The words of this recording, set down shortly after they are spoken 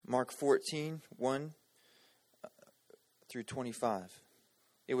Mark 14:1 through 25.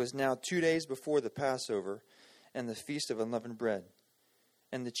 It was now 2 days before the Passover and the feast of unleavened bread.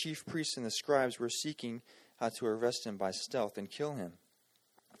 And the chief priests and the scribes were seeking how to arrest him by stealth and kill him.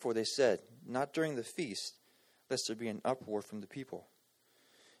 For they said, "Not during the feast, lest there be an uproar from the people."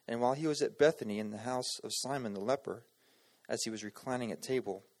 And while he was at Bethany in the house of Simon the leper, as he was reclining at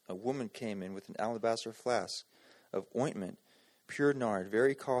table, a woman came in with an alabaster flask of ointment, pure nard,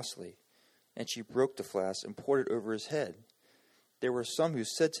 very costly, and she broke the flask and poured it over his head. There were some who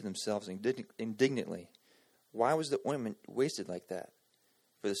said to themselves indignantly, "Why was the ointment wasted like that?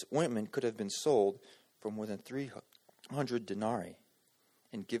 For this ointment could have been sold for more than 300 denarii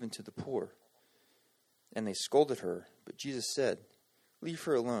and given to the poor." And they scolded her, but Jesus said, "Leave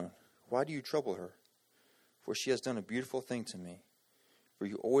her alone. Why do you trouble her? For she has done a beautiful thing to me. For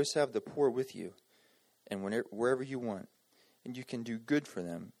you always have the poor with you, and wherever you want, and you can do good for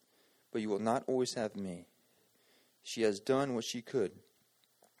them, but you will not always have me. She has done what she could,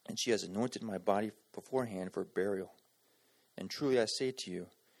 and she has anointed my body beforehand for burial. And truly I say to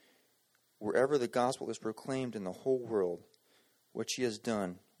you, wherever the gospel is proclaimed in the whole world, what she has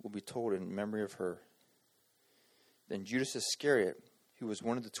done will be told in memory of her." Then Judas Iscariot, who was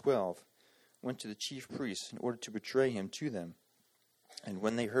one of the 12, went to the chief priests in order to betray him to them. And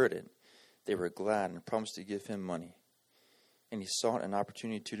when they heard it, they were glad and promised to give him money. And he sought an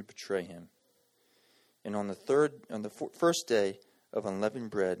opportunity to betray him. And on the first day of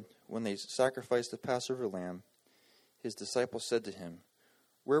unleavened bread, when they sacrificed the Passover lamb, his disciples said to him,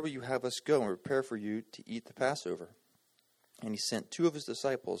 "Where will you have us go and prepare for you to eat the Passover?" And he sent 2 of his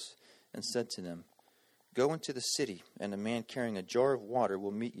disciples and said to them, "Go into the city, and a man carrying a jar of water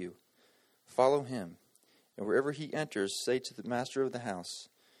will meet you. Follow him, and wherever he enters, say to the master of the house,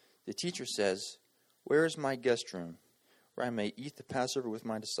 'The teacher says, where is my guest room, where I may eat the Passover with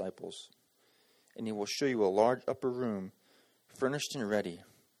my disciples?' And he will show you a large upper room, furnished and ready.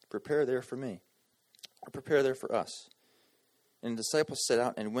 Prepare there for me, or prepare there for us." And the disciples set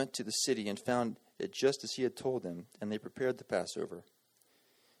out and went to the city and found it just as he had told them, and they prepared the Passover.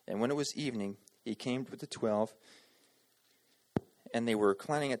 And when it was evening, he came with the 12, and they were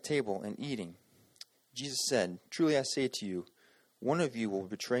reclining at table and eating. Jesus said, "Truly I say to you, one of you will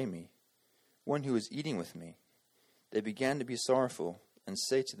betray me, one who is eating with me." They began to be sorrowful and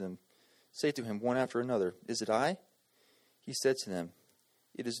say to him one after another, "Is it I?" He said to them,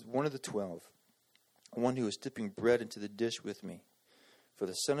 "It is one of the 12, one who is dipping bread into the dish with me. For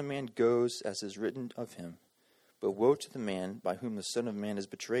the Son of Man goes as is written of him, but woe to the man by whom the Son of Man is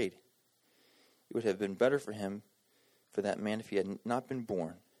betrayed. It would have been better for that man if he had not been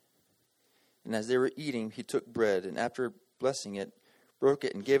born." And as they were eating, he took bread, and after blessing it, broke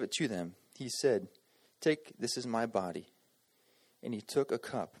it and gave it to them. He said, "Take, this is my body." And he took a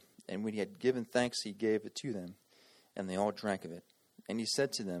cup, and when he had given thanks, he gave it to them, and they all drank of it. And he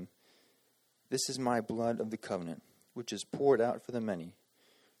said to them, "This is my blood of the covenant, which is poured out for the many.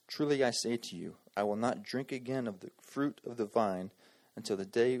 Truly I say to you, I will not drink again of the fruit of the vine until the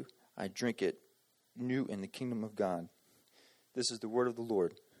day I drink it new in the kingdom of God." This is the word of the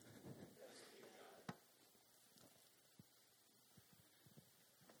Lord.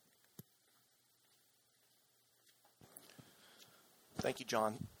 Thank you,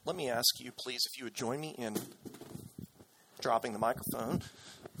 John. Let me ask you, please, if you would join me in dropping the microphone.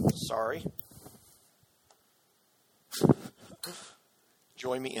 Sorry.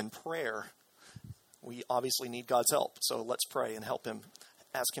 Join me in prayer. We obviously need God's help, so let's pray and help him,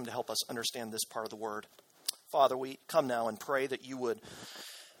 ask him to help us understand this part of the word. Father, we come now and pray that you would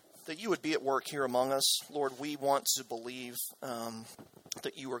be at work here among us. Lord, we want to believe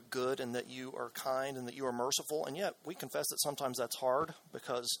that you are good and that you are kind and that you are merciful, and yet we confess that sometimes that's hard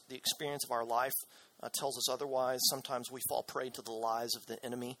because the experience of our life tells us otherwise. Sometimes we fall prey to the lies of the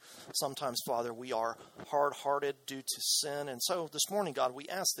enemy. Sometimes, Father, we are hard-hearted due to sin. And so this morning, God, we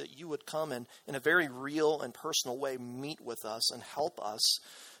ask that you would come and in a very real and personal way meet with us and help us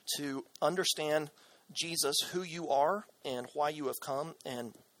to understand, Jesus, who you are and why you have come,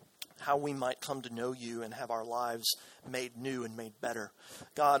 and how we might come to know you and have our lives made new and made better.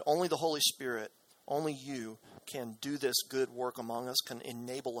 God, only the Holy Spirit, only you can do this good work among us, can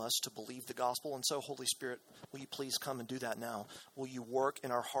enable us to believe the gospel. And so, Holy Spirit, will you please come and do that now? Will you work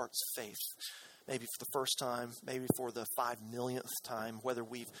in our hearts' faith? Maybe for the first time, maybe for the 5 millionth time, whether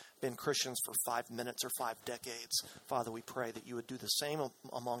we've been Christians for 5 minutes or 5 decades. Father, we pray that you would do the same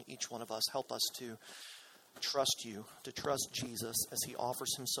among each one of us. Help us to trust you, to trust Jesus as he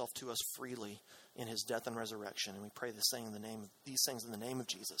offers himself to us freely in his death and resurrection. And we pray these things in the name of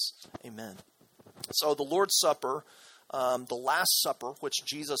Jesus. Amen. So the Lord's Supper The Last Supper, which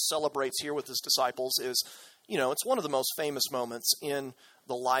Jesus celebrates here with his disciples, is, it's one of the most famous moments in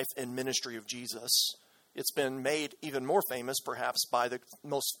the life and ministry of Jesus. It's been made even more famous, perhaps, by the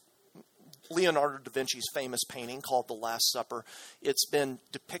most Leonardo da Vinci's famous painting called The Last Supper. It's been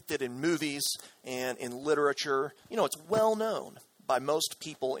depicted in movies and in literature. It's well known by most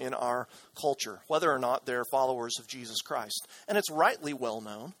people in our culture, whether or not they're followers of Jesus Christ. And it's rightly well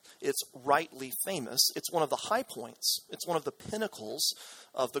known. It's rightly famous. It's one of the high points. It's one of the pinnacles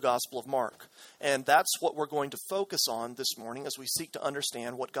of the Gospel of Mark. And that's what we're going to focus on this morning as we seek to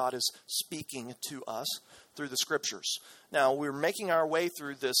understand what God is speaking to us through the Scriptures. Now, we're making our way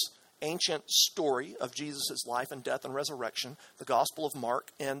through this ancient story of Jesus' life and death and resurrection, the Gospel of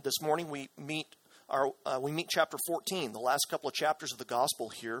Mark. And this morning we meet chapter 14, the last couple of chapters of the gospel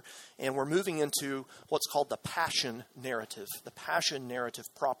here, and we're moving into what's called the Passion narrative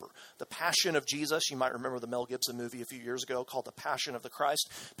proper. The Passion of Jesus. You might remember the Mel Gibson movie a few years ago called The Passion of the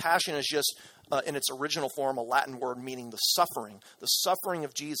Christ. Passion is just, in its original form, a Latin word meaning the suffering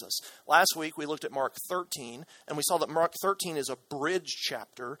of Jesus. Last week we looked at Mark 13, and we saw that Mark 13 is a bridge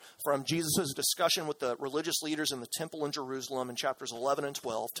chapter from Jesus' discussion with the religious leaders in the temple in Jerusalem in chapters 11 and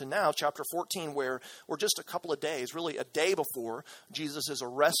 12 to now chapter 14, where we're just a couple of days, really a day before Jesus is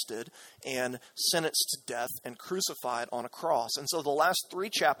arrested and sentenced to death and crucified on a cross. And so the last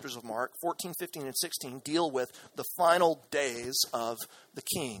three chapters of Mark, 14, 15, and 16, deal with the final days of the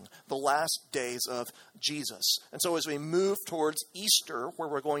King, the last days of Jesus. And so as we move towards Easter, where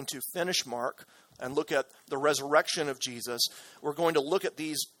we're going to finish Mark and look at the resurrection of Jesus, we're going to look at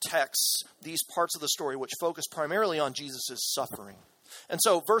these texts, these parts of the story, which focus primarily on Jesus' suffering. And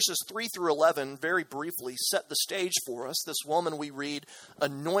so verses 3 through 11, very briefly, set the stage for us. This woman, we read,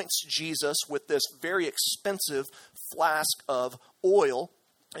 anoints Jesus with this very expensive flask of oil.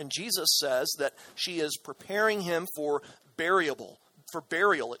 And Jesus says that she is preparing him for burial.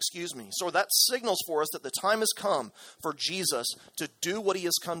 So that signals for us that the time has come for Jesus to do what he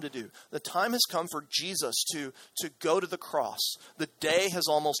has come to do. The time has come for Jesus to go to the cross. The day has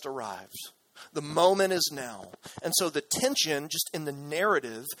almost arrived. The moment is now. And so the tension just in the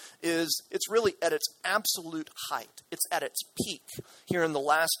narrative it's really at its absolute height. It's at its peak here in the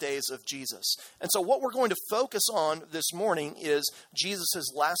last days of Jesus. And so what we're going to focus on this morning is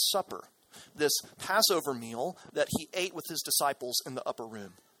Jesus' Last Supper, this Passover meal that he ate with his disciples in the upper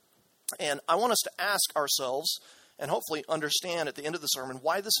room. And I want us to ask ourselves and hopefully understand at the end of the sermon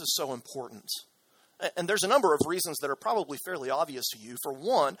why this is so important. And there's a number of reasons that are probably fairly obvious to you. For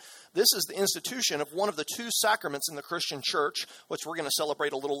one, this is the institution of one of the two sacraments in the Christian church, which we're going to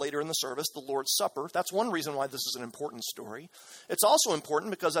celebrate a little later in the service, the Lord's Supper. That's one reason why this is an important story. It's also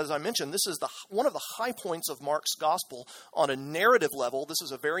important because, as I mentioned, this is one of the high points of Mark's gospel. On a narrative level, this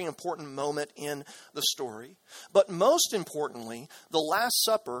is a very important moment in the story. But most importantly, the Last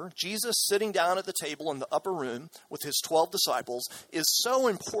Supper, Jesus sitting down at the table in the upper room with his 12 disciples, is so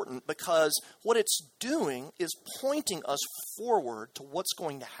important because what it's doing is pointing us forward to what's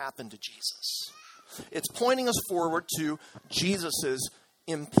going to happen to Jesus. It's pointing us forward to Jesus'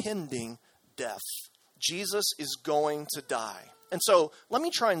 impending death. Jesus is going to die. And so let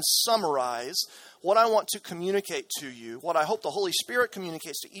me try and summarize what I want to communicate to you, what I hope the Holy Spirit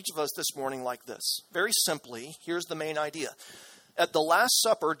communicates to each of us this morning like this. Very simply, here's the main idea. At the Last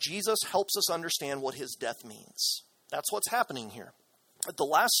Supper, Jesus helps us understand what his death means. That's what's happening here. At the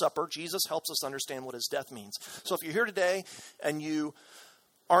Last Supper, Jesus helps us understand what his death means. So if you're here today and you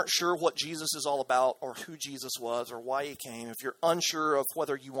aren't sure what Jesus is all about or who Jesus was or why he came, if you're unsure of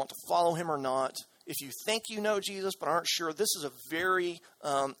whether you want to follow him or not, if you think you know Jesus but aren't sure, this is a very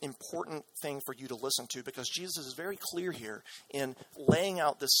important thing for you to listen to because Jesus is very clear here in laying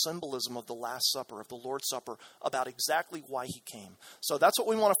out this symbolism of the Last Supper, of the Lord's Supper, about exactly why he came. So that's what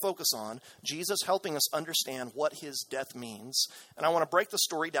we want to focus on, Jesus helping us understand what his death means. And I want to break the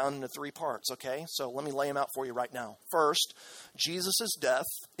story down into three parts, okay? So let me lay them out for you right now. First, Jesus' death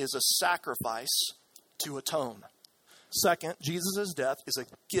is a sacrifice to atone. Second, Jesus' death is a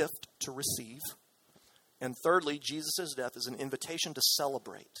gift to receive. And thirdly, Jesus' death is an invitation to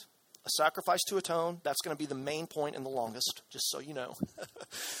celebrate. A sacrifice to atone, that's going to be the main point and the longest, just so you know.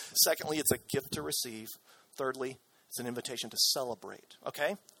 Secondly, it's a gift to receive. Thirdly, it's an invitation to celebrate.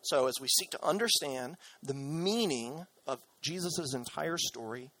 Okay? So as we seek to understand the meaning of Jesus' entire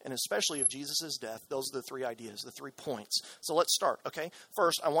story, and especially of Jesus' death, those are the three ideas, the 3 points. So let's start, okay?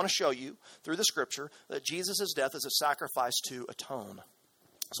 First, I want to show you through the scripture that Jesus' death is a sacrifice to atone.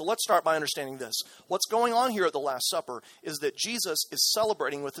 So let's start by understanding this. What's going on here at the Last Supper is that Jesus is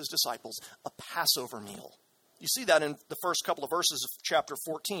celebrating with his disciples a Passover meal. You see that in the first couple of verses of chapter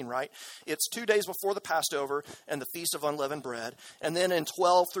 14, right? It's 2 days before the Passover and the Feast of Unleavened Bread. And then in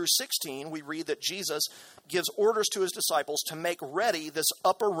 12 through 16, we read that Jesus gives orders to his disciples to make ready this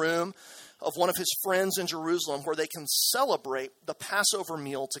upper room of one of his friends in Jerusalem where they can celebrate the Passover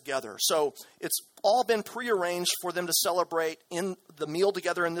meal together. So it's all been prearranged for them to celebrate in the meal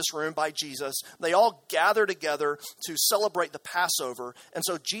together in this room by Jesus. They all gather together to celebrate the Passover. And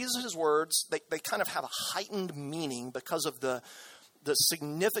so Jesus' words, they kind of have a heightened meaning because of the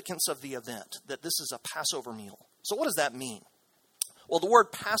significance of the event, that this is a Passover meal. So what does that mean? Well, the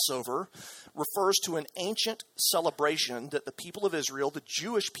word Passover refers to an ancient celebration that the people of Israel, the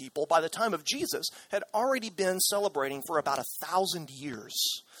Jewish people, by the time of Jesus, had already been celebrating for about 1,000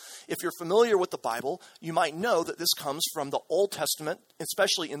 years. If you're familiar with the Bible, you might know that this comes from the Old Testament,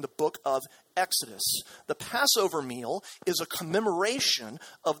 especially in the book of Exodus. The Passover meal is a commemoration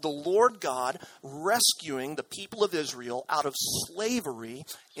of the Lord God rescuing the people of Israel out of slavery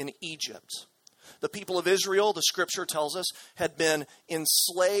in Egypt. The people of Israel, the scripture tells us, had been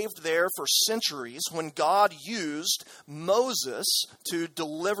enslaved there for centuries when God used Moses to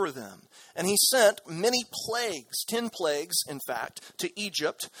deliver them. And he sent many plagues, 10 plagues, in fact, to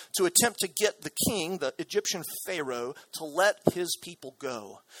Egypt to attempt to get the king, the Egyptian Pharaoh, to let his people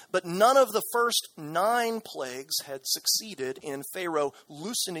go. But none of the first 9 plagues had succeeded in Pharaoh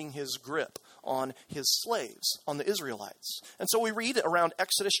loosening his grip on his slaves, on the Israelites. And so we read around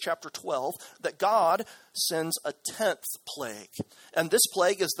Exodus chapter 12 that God sends a 10th plague. And this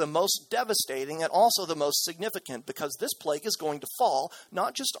plague is the most devastating and also the most significant because this plague is going to fall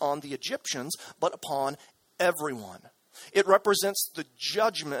not just on the Egyptians, but upon everyone. It represents the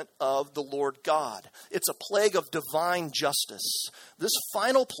judgment of the Lord God. It's a plague of divine justice. This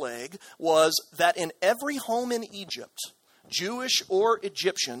final plague was that in every home in Egypt, Jewish or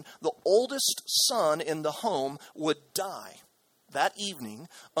Egyptian, the oldest son in the home would die that evening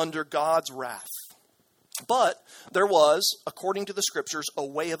under God's wrath. But there was, according to the scriptures, a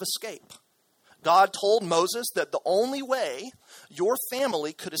way of escape. God told Moses that the only way your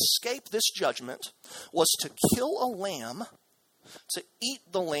family could escape this judgment was to kill a lamb, to eat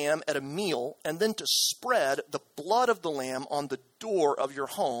the lamb at a meal, and then to spread the blood of the lamb on the door of your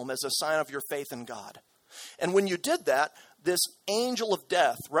home as a sign of your faith in God. And when you did that, this angel of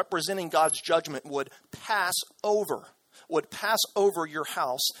death, representing God's judgment, would pass over your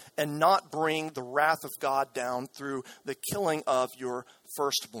house and not bring the wrath of God down through the killing of your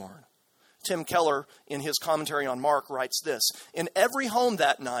firstborn. Tim Keller, in his commentary on Mark, writes this: in every home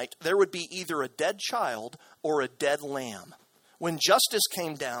that night, there would be either a dead child or a dead lamb. When justice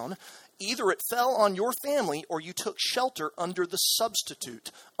came down, either it fell on your family or you took shelter under the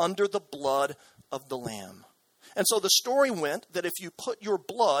substitute, under the blood of the lamb. And so the story went that if you put your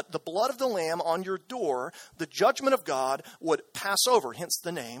blood, the blood of the lamb, on your door, the judgment of God would pass over, hence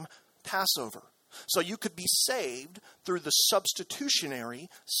the name Passover. So you could be saved through the substitutionary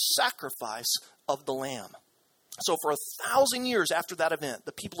sacrifice of the lamb. So for 1,000 years after that event,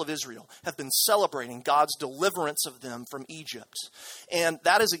 the people of Israel have been celebrating God's deliverance of them from Egypt. And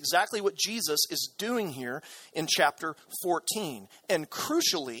that is exactly what Jesus is doing here in chapter 14. And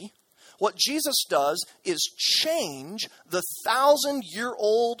crucially, what Jesus does is change the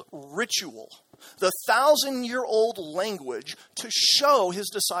 1,000-year-old ritual, the 1,000-year-old language, to show his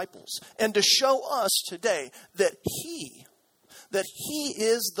disciples and to show us today that he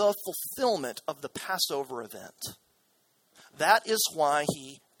is the fulfillment of the Passover event. That is why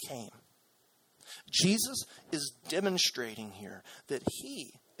he came. Jesus is demonstrating here that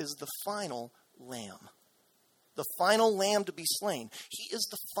he is the final lamb. The final lamb to be slain. He is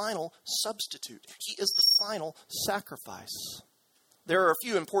the final substitute. He is the final sacrifice. There are a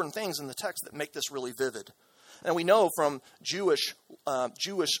few important things in the text that make this really vivid. And we know from Jewish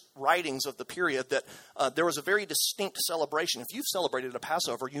writings of the period that there was a very distinct celebration. If you've celebrated a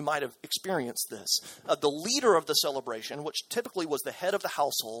Passover, you might have experienced this. The leader of the celebration, which typically was the head of the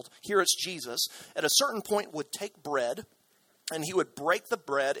household, here it's Jesus, at a certain point would take bread, and he would break the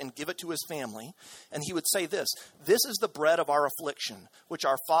bread and give it to his family. And he would say this: "This is the bread of our affliction, which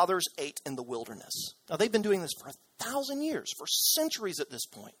our fathers ate in the wilderness." Now, they've been doing this for 1,000 years, for centuries at this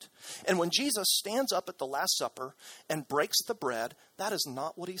point. And when Jesus stands up at the Last Supper and breaks the bread, that is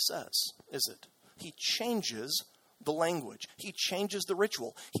not what he says, is it? He changes the language. He changes the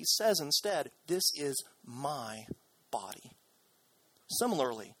ritual. He says instead, "This is my body."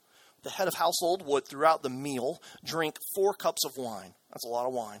 Similarly, the head of household would, throughout the meal, drink 4 cups of wine. That's a lot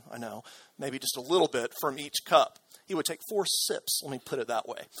of wine, I know. Maybe just a little bit from each cup. He would take 4 sips, let me put it that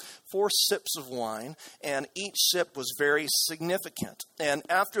way. 4 sips of wine, and each sip was very significant. And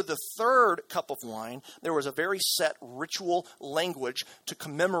after the 3rd cup of wine, there was a very set ritual language to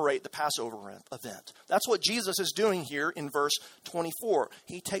commemorate the Passover event. That's what Jesus is doing here in verse 24.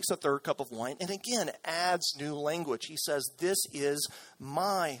 He takes a 3rd cup of wine and again adds new language. He says, "This is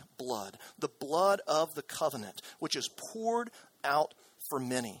my blood, the blood of the covenant, which is poured out for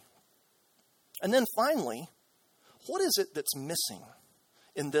many." And then finally, what is it that's missing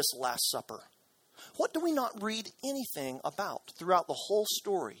in this Last Supper? What do we not read anything about throughout the whole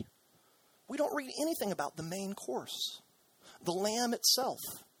story? We don't read anything about the main course, the lamb itself.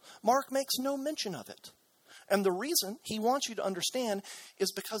 Mark makes no mention of it. And the reason he wants you to understand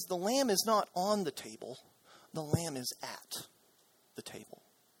is because the lamb is not on the table, the lamb is at the table.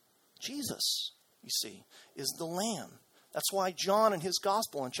 Jesus, you see, is the lamb. That's why John in his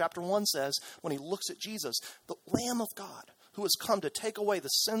gospel in chapter 1 says, when he looks at Jesus, the Lamb of God who has come to take away the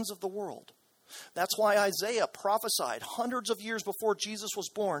sins of the world. That's why Isaiah prophesied hundreds of years before Jesus was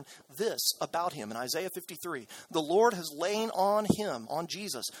born this about him in Isaiah 53. The Lord has lain on him, on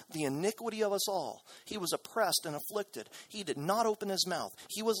Jesus, the iniquity of us all. He was oppressed and afflicted. He did not open his mouth.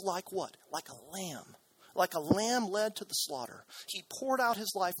 He was like what? Like a lamb. Like a lamb led to the slaughter. He poured out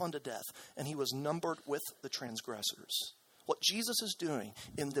his life unto death, and he was numbered with the transgressors. What Jesus is doing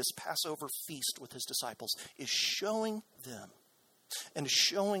in this Passover feast with his disciples is showing them and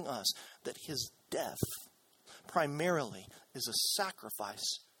showing us that his death primarily is a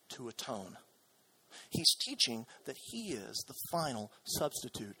sacrifice to atone. He's teaching that he is the final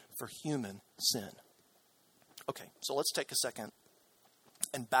substitute for human sin. Okay, so let's take a second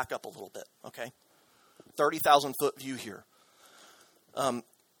and back up a little bit, okay? 30,000 foot view here.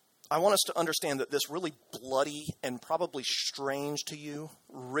 I want us to understand that this really bloody and probably strange to you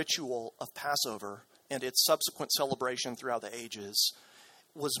ritual of Passover and its subsequent celebration throughout the ages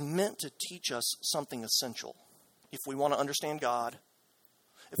was meant to teach us something essential. If we want to understand God,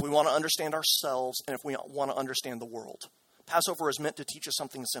 if we want to understand ourselves, and if we want to understand the world. Passover is meant to teach us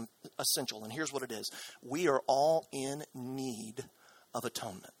something essential, and here's what it is. We are all in need of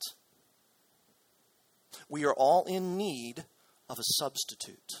atonement. We are all in need of a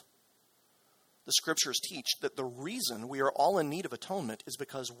substitute. The scriptures teach that the reason we are all in need of atonement is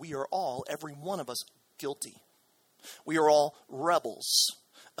because we are all, every one of us, guilty. We are all rebels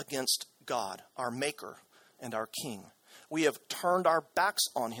against God, our Maker and our King. We have turned our backs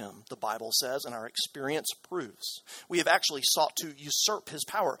on him, the Bible says, and our experience proves. We have actually sought to usurp his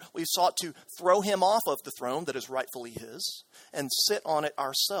power. We've sought to throw him off of the throne that is rightfully his and sit on it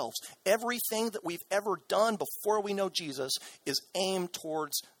ourselves. Everything that we've ever done before we know Jesus is aimed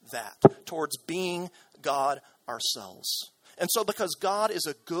towards that, towards being God ourselves. And so because God is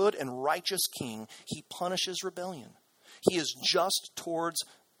a good and righteous king, he punishes rebellion. He is just towards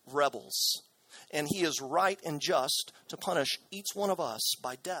rebels. And he is right and just to punish each one of us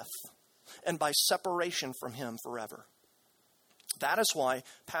by death and by separation from him forever. That is why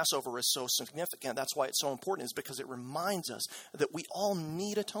Passover is so significant. That's why it's so important, is because it reminds us that we all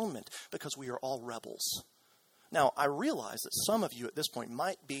need atonement because we are all rebels. Now, I realize that some of you at this point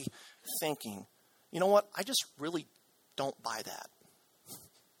might be thinking, you know what, I just really don't buy that.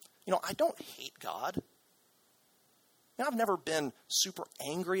 You know, I don't hate God. You know, I've never been super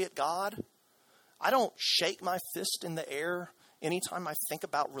angry at God. I don't shake my fist in the air anytime I think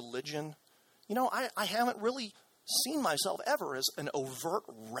about religion. You know, I haven't really seen myself ever as an overt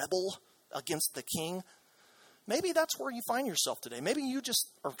rebel against the king. Maybe that's where you find yourself today. Maybe you just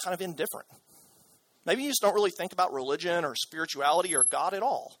are kind of indifferent. Maybe you just don't really think about religion or spirituality or God at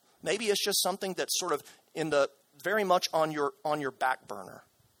all. Maybe it's just something that's sort of in the very much on your back burner.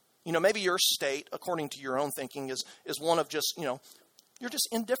 You know, maybe your state, according to your own thinking, is one of just, you know, you're just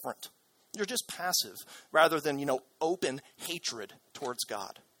indifferent. You're just passive rather than, you know, open hatred towards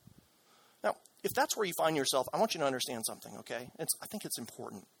God. Now, if that's where you find yourself, I want you to understand something, okay? I think it's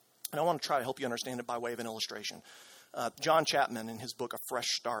important. And I want to try to help you understand it by way of an illustration. John Chapman, in his book, A Fresh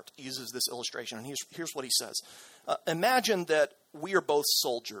Start, uses this illustration. And here's what he says. Imagine that we are both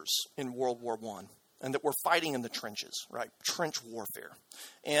soldiers in World War I. And that we're fighting in the trenches, right? Trench warfare.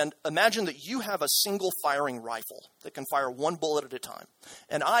 And imagine that you have a single firing rifle that can fire one bullet at a time.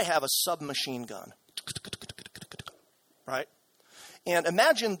 And I have a submachine gun, right? And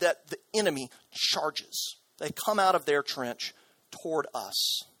imagine that the enemy charges. They come out of their trench toward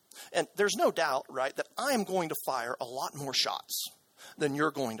us. And there's no doubt, right, that I'm going to fire a lot more shots than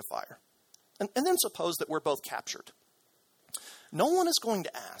you're going to fire. And then suppose that we're both captured. No one is going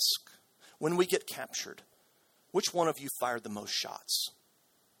to ask, when we get captured, Which one of you fired the most shots?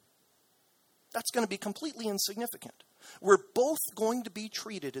 That's going to be completely insignificant. We're both going to be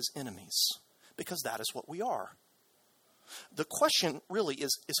treated as enemies because that is what we are. The question really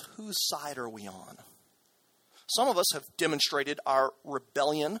is whose side are we on? Some of us have demonstrated our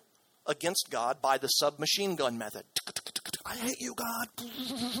rebellion against God by the submachine gun method. I hate you,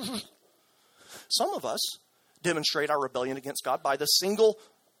 God. Some of us demonstrate our rebellion against God by the single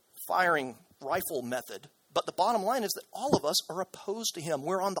firing rifle method. But the bottom line is that all of us are opposed to him.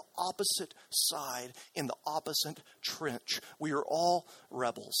 We're on the opposite side in the opposite trench. We are all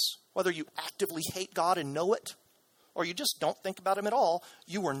rebels. Whether you actively hate God and know it, or you just don't think about him at all,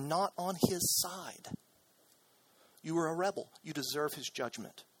 you are not on his side. You are a rebel. You deserve his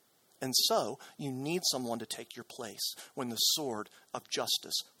judgment. And so you need someone to take your place when the sword of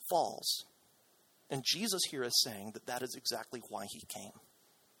justice falls. And Jesus here is saying that that is exactly why he came.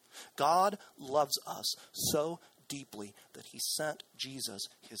 God loves us so deeply that he sent Jesus,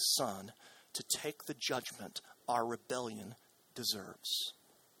 his son, to take the judgment our rebellion deserves.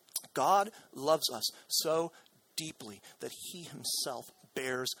 God loves us so deeply that he himself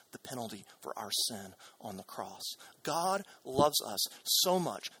bears the penalty for our sin on the cross. God loves us so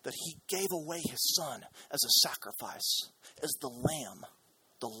much that he gave away his son as a sacrifice, as the lamb,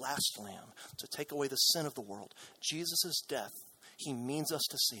 the last lamb, to take away the sin of the world. Jesus' death, he means us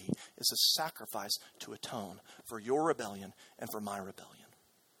to see, is a sacrifice to atone for your rebellion and for my rebellion.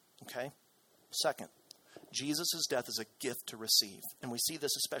 Okay? Second, Jesus' death is a gift to receive. And we see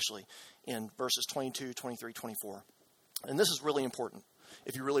this especially in verses 22, 23, 24. And this is really important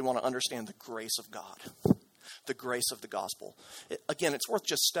if you really want to understand the grace of God, the grace of the gospel. Again, it's worth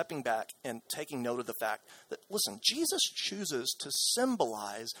just stepping back and taking note of the fact that, listen, Jesus chooses to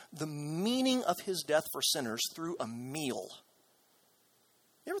symbolize the meaning of his death for sinners through a meal.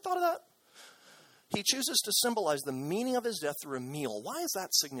 You ever thought of that? He chooses to symbolize the meaning of his death through a meal. Why is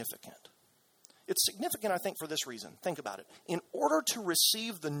that significant? It's significant, I think, for this reason. Think about it. In order to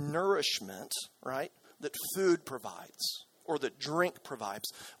receive the nourishment, right, that food provides or that drink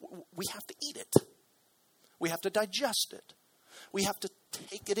provides, we have to eat it. We have to digest it. We have to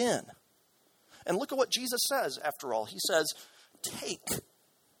take it in. And look at what Jesus says, after all. He says, take.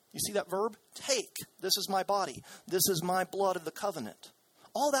 You see that verb? Take. This is my body. This is my blood of the covenant.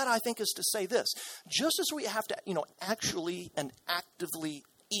 All that, I think, is to say this. Just as we have to, actually and actively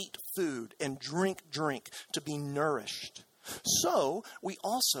eat food and drink to be nourished, so we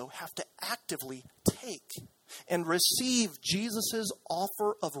also have to actively take and receive Jesus'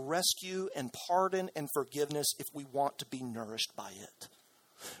 offer of rescue and pardon and forgiveness if we want to be nourished by it.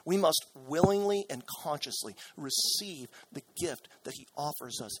 We must willingly and consciously receive the gift that he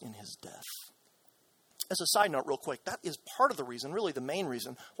offers us in his death. As a side note, real quick, that is part of the reason, really the main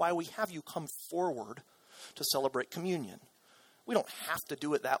reason, why we have you come forward to celebrate communion. We don't have to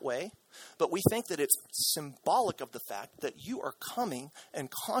do it that way, but we think that it's symbolic of the fact that you are coming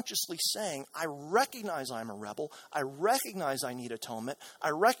and consciously saying, I recognize I'm a rebel. I recognize I need atonement. I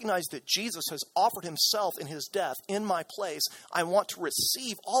recognize that Jesus has offered himself in his death in my place. I want to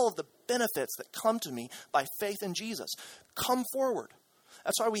receive all of the benefits that come to me by faith in Jesus. Come forward.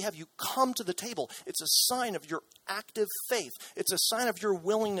 That's why we have you come to the table. It's a sign of your active faith. It's a sign of your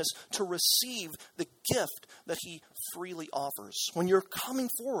willingness to receive the gift that he freely offers. When you're coming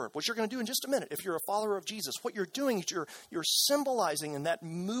forward, what you're going to do in just a minute, if you're a follower of Jesus, what you're doing is you're symbolizing in that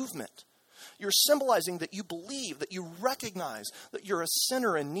movement. You're symbolizing that you believe, that you recognize that you're a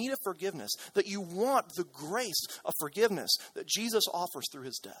sinner in need of forgiveness, that you want the grace of forgiveness that Jesus offers through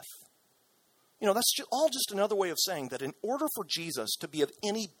his death. That's all just another way of saying that in order for Jesus to be of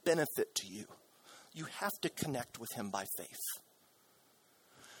any benefit to you, you have to connect with him by faith.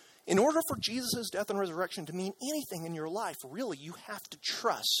 In order for Jesus' death and resurrection to mean anything in your life, really, you have to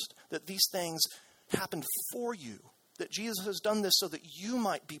trust that these things happened for you, that Jesus has done this so that you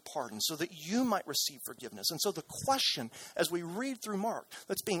might be pardoned, so that you might receive forgiveness. And so the question, as we read through Mark,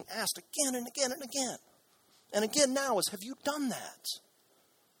 that's being asked again and again and again now is, have you done that?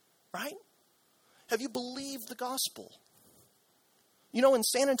 Right? Have you believed the gospel? In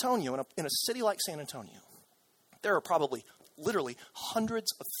San Antonio, in a city like San Antonio, there are probably literally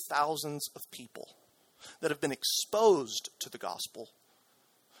hundreds of thousands of people that have been exposed to the gospel,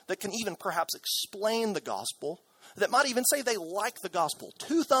 that can even perhaps explain the gospel, that might even say they like the gospel,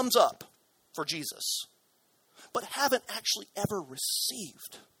 2 thumbs up for Jesus, but haven't actually ever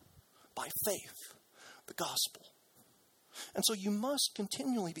received by faith the gospel. And so you must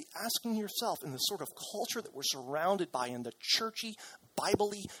continually be asking yourself in the sort of culture that we're surrounded by, in the churchy,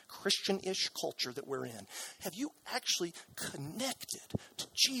 Bible-y, Christian-ish culture that we're in, have you actually connected to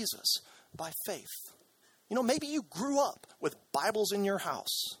Jesus by faith? Maybe you grew up with Bibles in your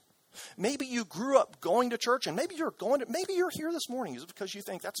house. Maybe you grew up going to church, and maybe you're here this morning because you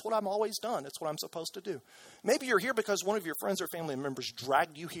think that's what I'm always done. That's what I'm supposed to do. Maybe you're here because one of your friends or family members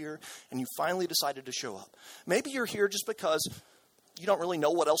dragged you here and you finally decided to show up. Maybe you're here just because you don't really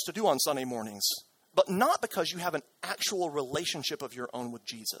know what else to do on Sunday mornings, but not because you have an actual relationship of your own with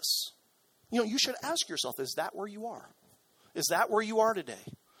Jesus. You should ask yourself, is that where you are? Is that where you are today?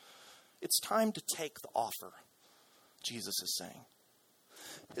 It's time to take the offer, Jesus is saying.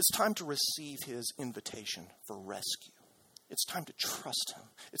 It's time to receive his invitation for rescue. It's time to trust him.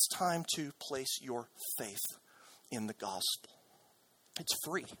 It's time to place your faith in the gospel. It's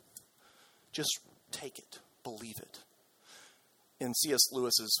free. Just take it. Believe it. In C.S.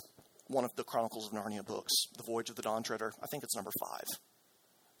 Lewis's, one of the Chronicles of Narnia books, The Voyage of the Dawn Treader, I think it's number 5.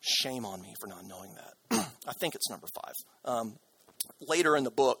 Shame on me for not knowing that. I think it's number 5. Later in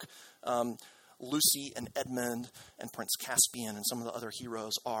the book, Lucy and Edmund and Prince Caspian and some of the other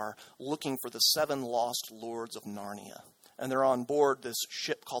heroes are looking for the 7 lost lords of Narnia. And they're on board this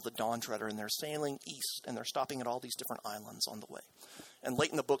ship called the Dawn Treader, and they're sailing east, and they're stopping at all these different islands on the way. And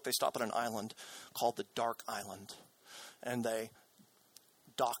late in the book, they stop at an island called the Dark Island. And they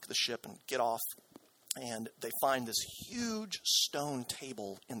dock the ship and get off, and they find this huge stone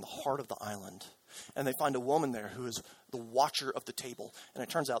table in the heart of the island. And they find a woman there who is the watcher of the table. And it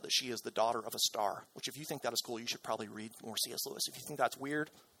turns out that she is the daughter of a star, which if you think that is cool, you should probably read more C.S. Lewis. If you think that's weird,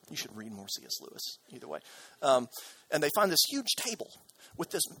 you should read more C.S. Lewis, either way. And they find this huge table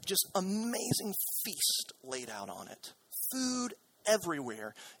with this just amazing feast laid out on it. Food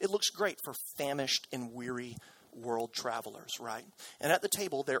everywhere. It looks great for famished and weary world travelers, right? And at the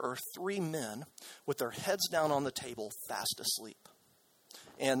table, there are 3 men with their heads down on the table, fast asleep.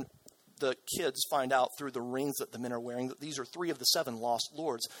 And the kids find out through the rings that the men are wearing that these are 3 of the 7 lost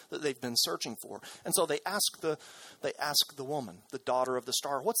lords that they've been searching for. And so they ask the woman, the daughter of the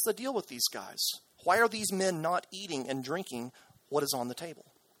star, what's the deal with these guys? Why are these men not eating and drinking what is on the table?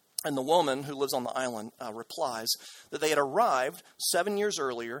 And the woman who lives on the island replies that they had arrived 7 years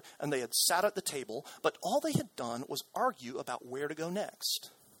earlier and they had sat at the table, but all they had done was argue about where to go next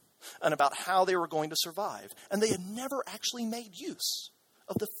and about how they were going to survive. And they had never actually made use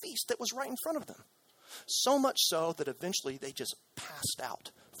of the feast that was right in front of them. So much so that eventually they just passed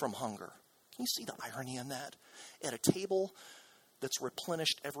out from hunger. Can you see the irony in that? At a table that's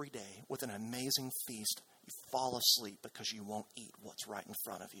replenished every day with an amazing feast, you fall asleep because you won't eat what's right in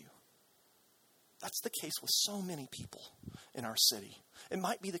front of you. That's the case with so many people in our city. It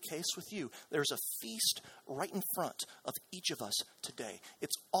might be the case with you. There's a feast right in front of each of us today.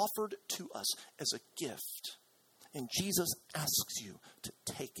 It's offered to us as a gift. And Jesus asks you to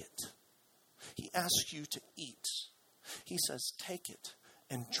take it. He asks you to eat. He says, take it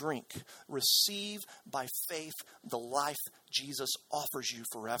and drink. Receive by faith the life Jesus offers you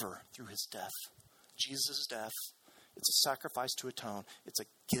forever through his death. Jesus' death, it's a sacrifice to atone. It's a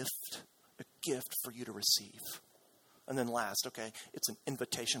gift for you to receive. And then last, it's an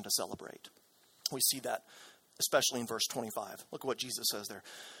invitation to celebrate. We see that especially in verse 25. Look at what Jesus says there.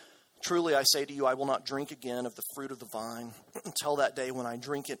 Truly I say to you, I will not drink again of the fruit of the vine until that day when I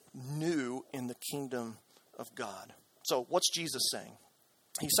drink it new in the kingdom of God. So what's Jesus saying?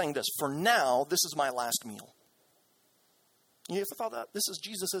 He's saying this, for now, this is my last meal. You ever thought that? This is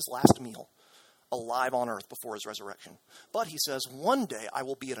Jesus' last meal, alive on earth before his resurrection. But he says, one day I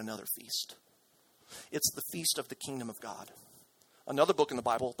will be at another feast. It's the feast of the kingdom of God. Another book in the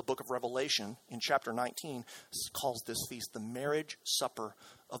Bible, the book of Revelation, in chapter 19, calls this feast the marriage supper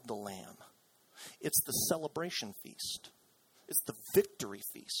of the Lamb. It's the celebration feast. It's the victory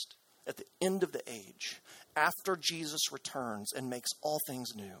feast at the end of the age, after Jesus returns and makes all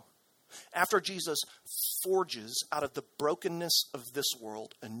things new. After Jesus forges out of the brokenness of this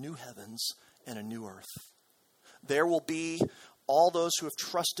world a new heavens and a new earth. There will be all those who have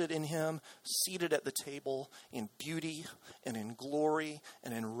trusted in him seated at the table in beauty and in glory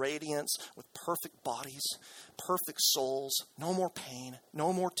and in radiance with perfect bodies, perfect souls, no more pain,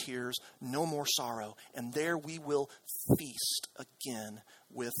 no more tears, no more sorrow. And there we will feast again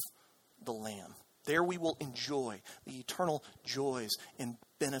with the Lamb. There we will enjoy the eternal joys and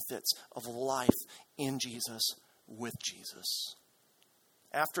benefits of life in Jesus with Jesus.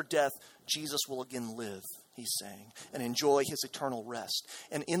 After death, Jesus will again live, he's saying, and enjoy his eternal rest.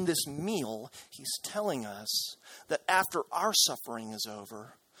 And in this meal, he's telling us that after our suffering is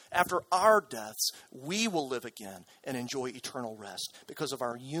over, after our deaths, we will live again and enjoy eternal rest because of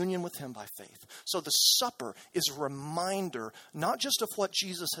our union with him by faith. So the supper is a reminder not just of what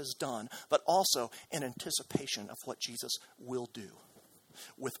Jesus has done, but also an anticipation of what Jesus will do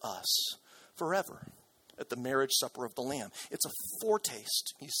with us forever. at the marriage supper of the Lamb. It's a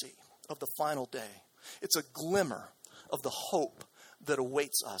foretaste, you see, of the final day. It's a glimmer of the hope that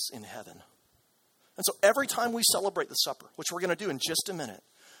awaits us in heaven. And so every time we celebrate the supper, which we're going to do in just a minute,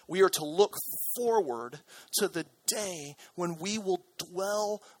 we are to look forward to the day when we will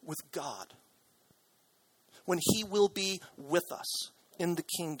dwell with God, when he will be with us in the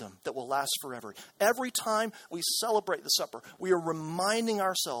kingdom that will last forever. Every time we celebrate the supper, we are reminding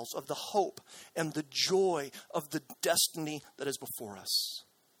ourselves of the hope and the joy of the destiny that is before us.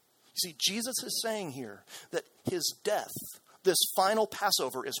 You see, Jesus is saying here that his death, this final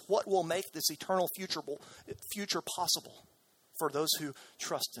Passover, is what will make this eternal future possible for those who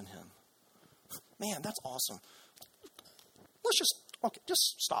trust in him. Man, that's awesome. Let's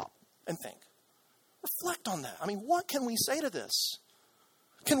just stop and think. Reflect on that. I mean, what can we say to this?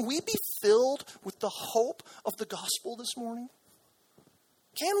 Can we be filled with the hope of the gospel this morning?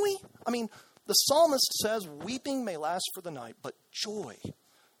 Can we? I mean, the psalmist says, weeping may last for the night, but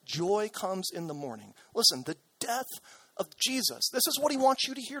joy comes in the morning. Listen, the death of Jesus, this is what he wants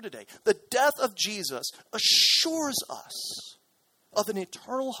you to hear today. The death of Jesus assures us of an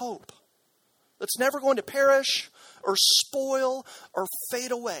eternal hope that's never going to perish or spoil or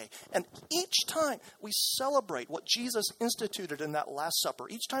fade away. And each time we celebrate what Jesus instituted in that Last Supper,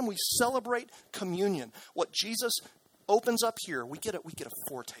 each time we celebrate communion, what Jesus opens up here, we get a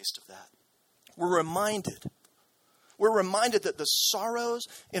foretaste of that. We're reminded that the sorrows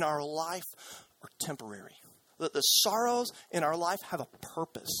in our life are temporary, that the sorrows in our life have a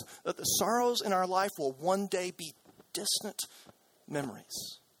purpose, that the sorrows in our life will one day be distant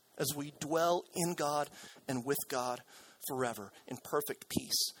memories as we dwell in God and with God forever in perfect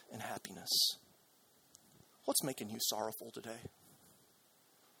peace and happiness. What's making you sorrowful today?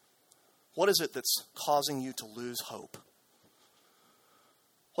 What is it that's causing you to lose hope?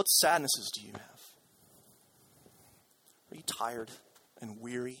 What sadnesses do you have? Are you tired and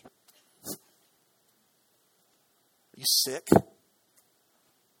weary? Are you sick?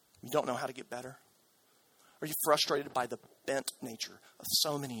 You don't know how to get better? Are you frustrated by the bent nature of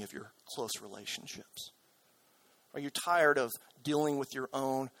so many of your close relationships? Are you tired of dealing with your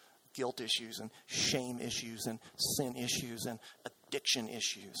own guilt issues and shame issues and sin issues and addiction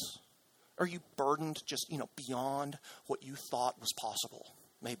issues? Are you burdened just, beyond what you thought was possible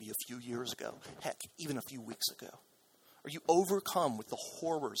maybe a few years ago? Heck, even a few weeks ago? Are you overcome with the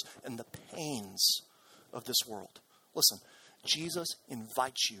horrors and the pains of this world? Listen, Jesus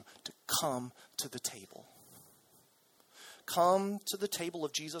invites you to come to the table. Come to the table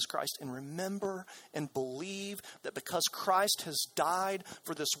of Jesus Christ and remember and believe that because Christ has died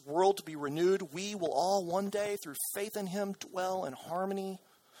for this world to be renewed, we will all one day, through faith in him, dwell in harmony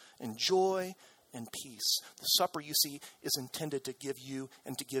and joy and peace. The supper, you see, is intended to give you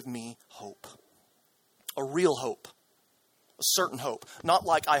and to give me hope. A real hope. A certain hope. Not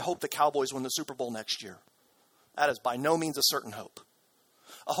like, I hope the Cowboys win the Super Bowl next year. That is by no means a certain hope.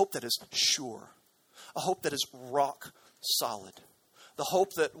 A hope that is sure. A hope that is rock solid. The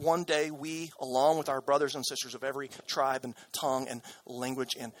hope that one day we, along with our brothers and sisters of every tribe and tongue and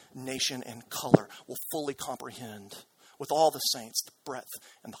language and nation and color, will fully comprehend with all the saints the breadth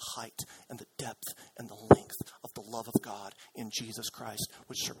and the height and the depth and the length of the love of God in Jesus Christ,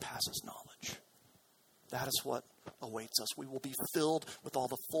 which surpasses knowledge. That is what awaits us. We will be filled with all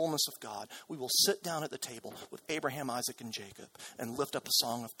the fullness of God. We will sit down at the table with Abraham, Isaac, and Jacob and lift up a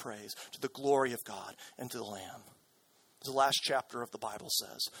song of praise to the glory of God and to the Lamb. The last chapter of the Bible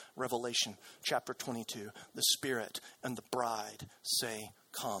says, Revelation chapter 22, the Spirit and the bride say,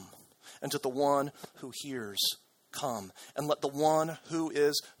 come. And to the one who hears, come. And let the one who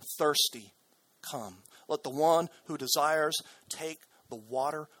is thirsty come. Let the one who desires take the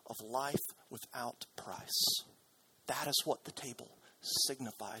water of life without price. That is what the table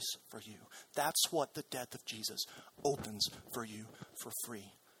signifies for you. That's what the death of Jesus opens for you for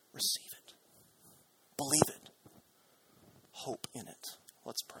free. Receive it. Believe it. Hope in it.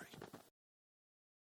 Let's pray.